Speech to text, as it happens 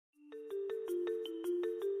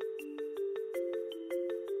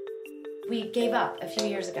We gave up a few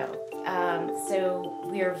years ago. So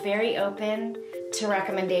we are very open to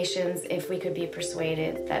recommendations if we could be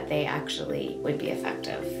persuaded that they actually would be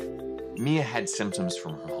effective. Mia had symptoms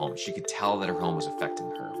from her home. She could tell that her home was affecting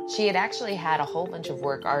her. She had actually had a whole bunch of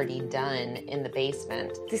work already done in the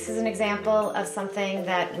basement. This is an example of something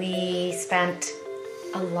that we spent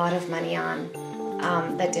a lot of money on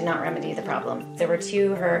that did not remedy the problem. There were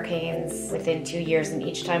 2 hurricanes within 2 years, and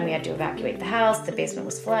each time we had to evacuate the house, the basement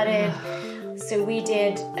was flooded. So we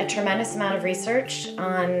did a tremendous amount of research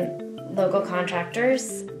on local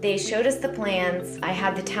contractors. They showed us the plans. I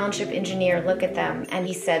had the township engineer look at them, and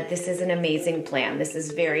he said, this is an amazing plan. This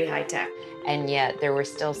is very high tech. And yet there were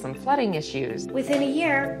still some flooding issues. Within a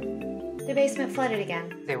year, the basement flooded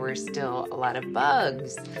again. There were still a lot of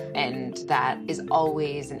bugs, and that is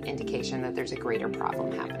always an indication that there's a greater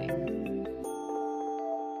problem happening.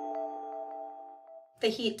 The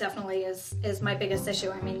heat definitely is my biggest issue.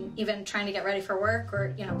 I mean, even trying to get ready for work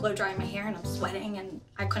or, blow drying my hair and I'm sweating and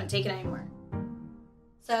I couldn't take it anymore.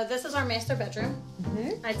 So this is our master bedroom.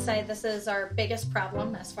 Mm-hmm. I'd say this is our biggest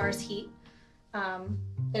problem as far as heat.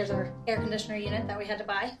 There's our air conditioner unit that we had to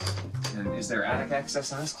buy. And is there attic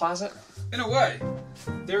access in this closet? In a way.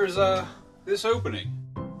 There's this opening.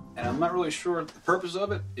 And I'm not really sure the purpose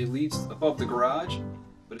of it. It leads above the garage.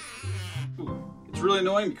 But it's really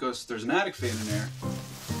annoying because there's an attic fan in there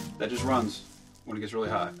that just runs when it gets really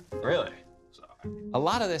hot. Really? A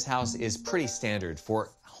lot of this house is pretty standard for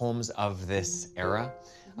homes of this era.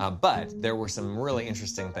 But there were some really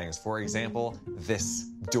interesting things. For example, this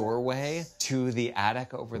doorway to the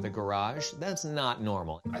attic over the garage, that's not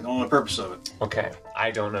normal. I don't know the purpose of it. Okay, I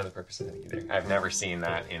don't know the purpose of it either. I've never seen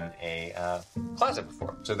that in a closet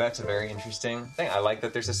before. So that's a very interesting thing. I like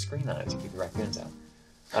that there's a screen on it to keep the raccoons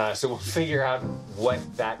out. So we'll figure out what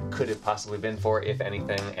that could have possibly been for, if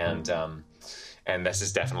anything, and this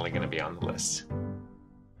is definitely going to be on the list.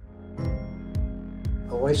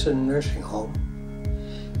 My wife's in a nursing home.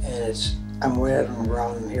 And I'm rattling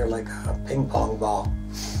around in here like a ping pong ball.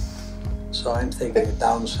 So I'm thinking of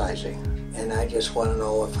downsizing. And I just want to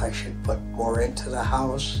know if I should put more into the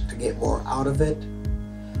house to get more out of it,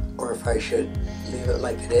 or if I should leave it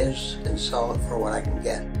like it is and sell it for what I can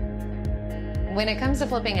get. When it comes to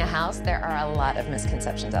flipping a house, there are a lot of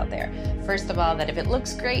misconceptions out there. First of all, that if it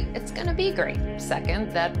looks great, it's gonna be great.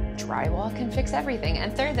 Second, that drywall can fix everything.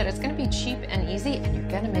 And third, that it's gonna be cheap and easy, and you're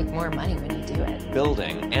gonna make more money when you do it.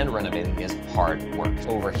 Building and renovating is hard work.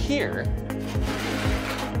 Over here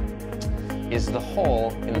is the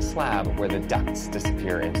hole in the slab where the ducts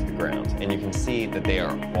disappear into the ground. And you can see that they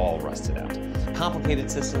are all rusted out. Complicated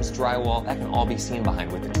systems, drywall, that can all be seen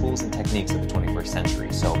behind with the tools and techniques of the 21st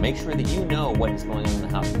century. So make sure that you know what is going on in the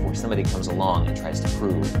house before somebody comes along and tries to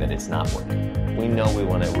prove that it's not working. We know we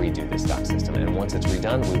want to redo this duct system, and once it's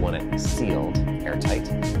redone, we want it sealed, airtight.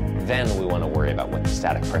 Then we want to worry about what the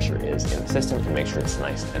static pressure is in the system and make sure it's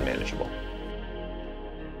nice and manageable.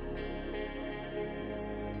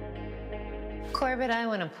 Corbett, I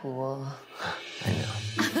want a pool. I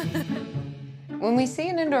know. When we see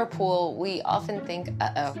an indoor pool, we often think,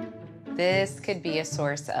 uh-oh, this could be a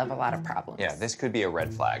source of a lot of problems. Yeah, this could be a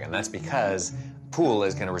red flag, and that's because pool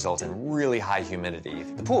is going to result in really high humidity.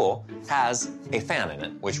 The pool has a fan in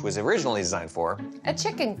it, which was originally designed for a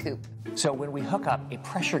chicken coop. So when we hook up a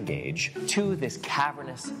pressure gauge to this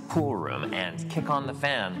cavernous pool room and kick on the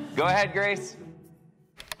fan, go ahead, Grace.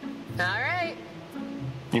 All right.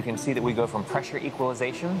 You can see that we go from pressure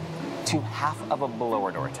equalization to half of a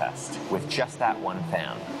blower door test with just that one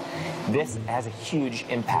fan. This has a huge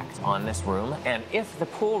impact on this room, and if the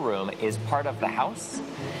pool room is part of the house,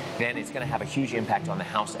 then it's going to have a huge impact on the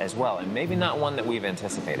house as well, and maybe not one that we've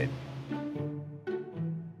anticipated.